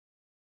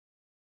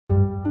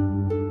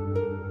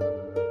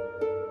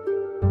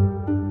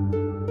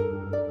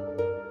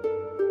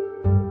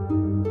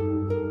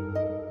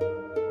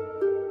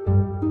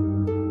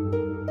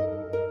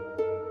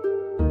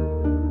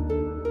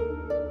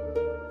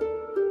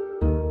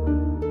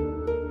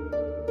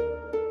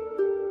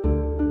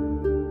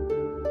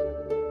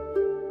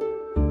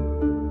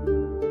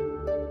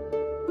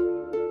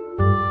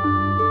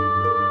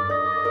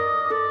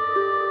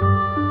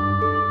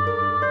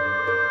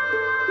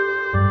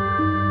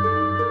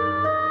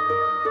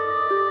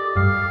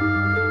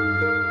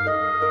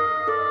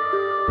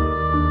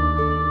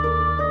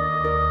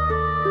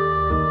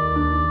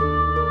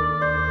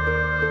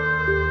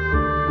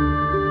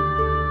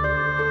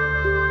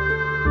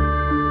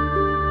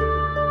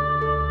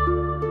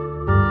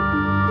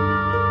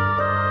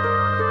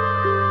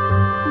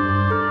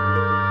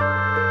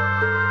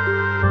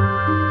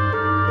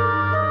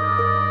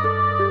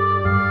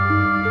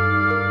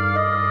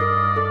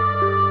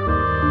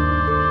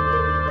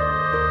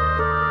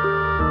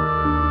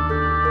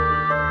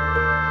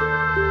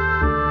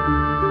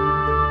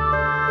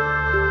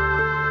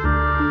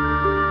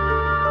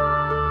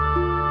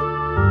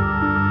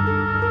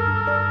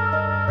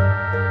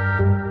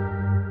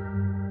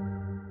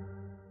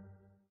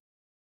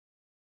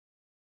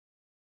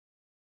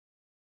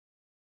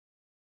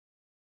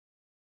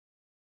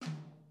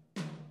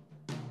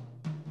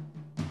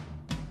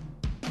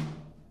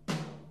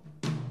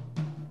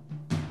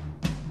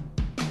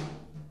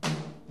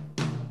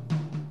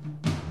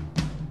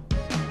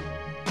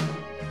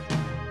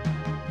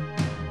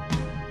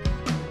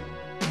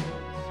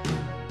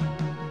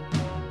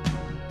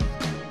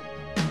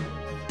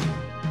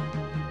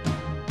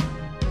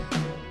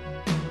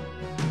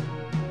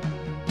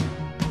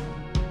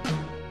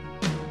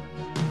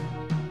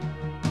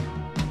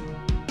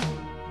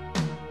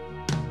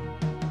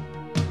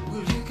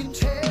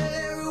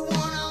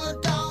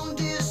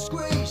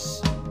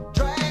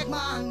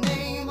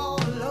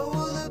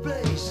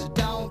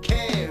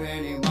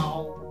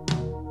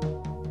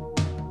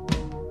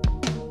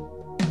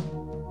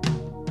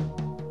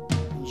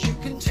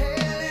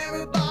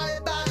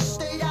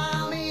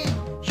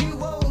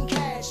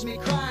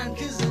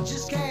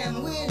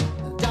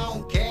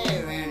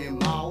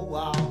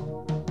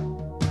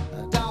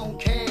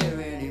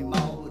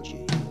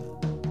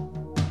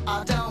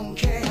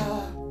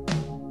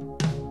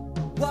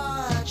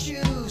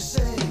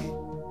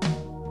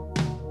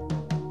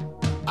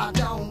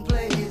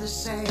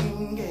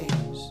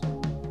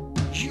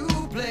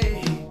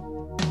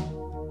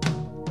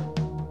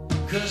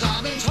'Cause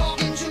I've been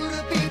talking to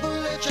the people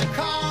that you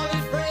call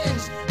it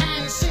friends,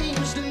 and it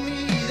seems to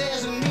me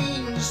there's a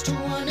means to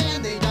an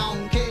end. They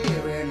don't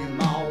care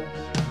anymore.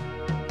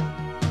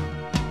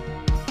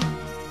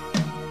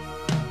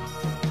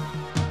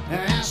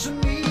 And as for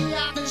me,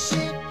 I can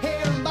sit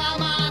here and buy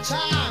my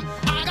time.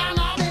 I got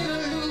nothing to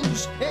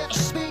lose if I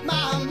speak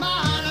my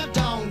mind. I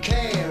don't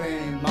care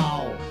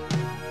anymore.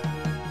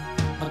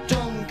 I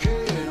don't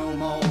care no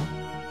more.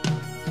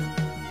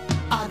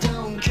 I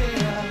don't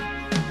care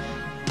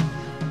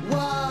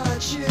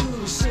what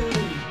you say.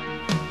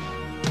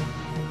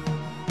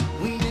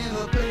 We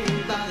never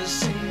played by the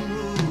same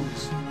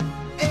rules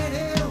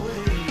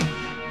anyway.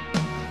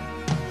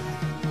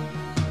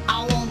 I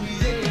won't be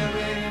there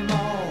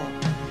anymore.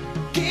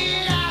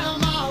 Get out of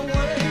my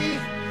way,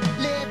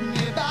 let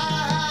me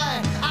by.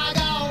 I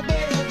got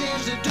better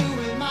things to do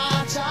with my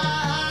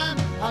time.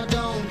 I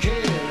don't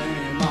care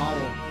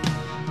anymore.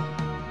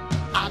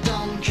 I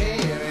don't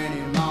care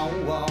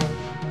anymore.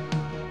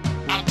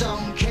 I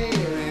don't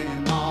care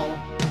anymore.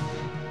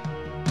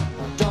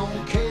 I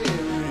don't care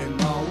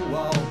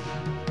anymore.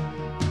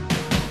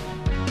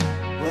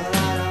 Well,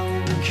 I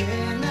don't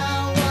care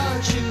now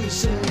what you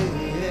say,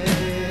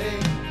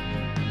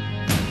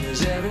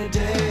 'cause every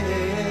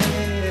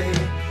day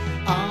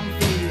I'm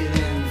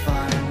feeling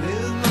fine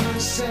with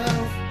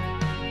myself.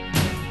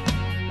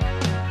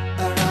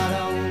 And I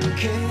don't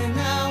care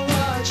now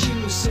what you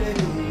say.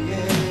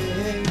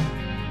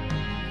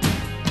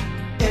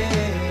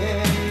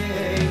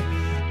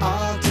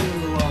 I'll do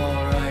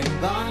alright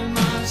by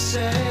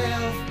myself.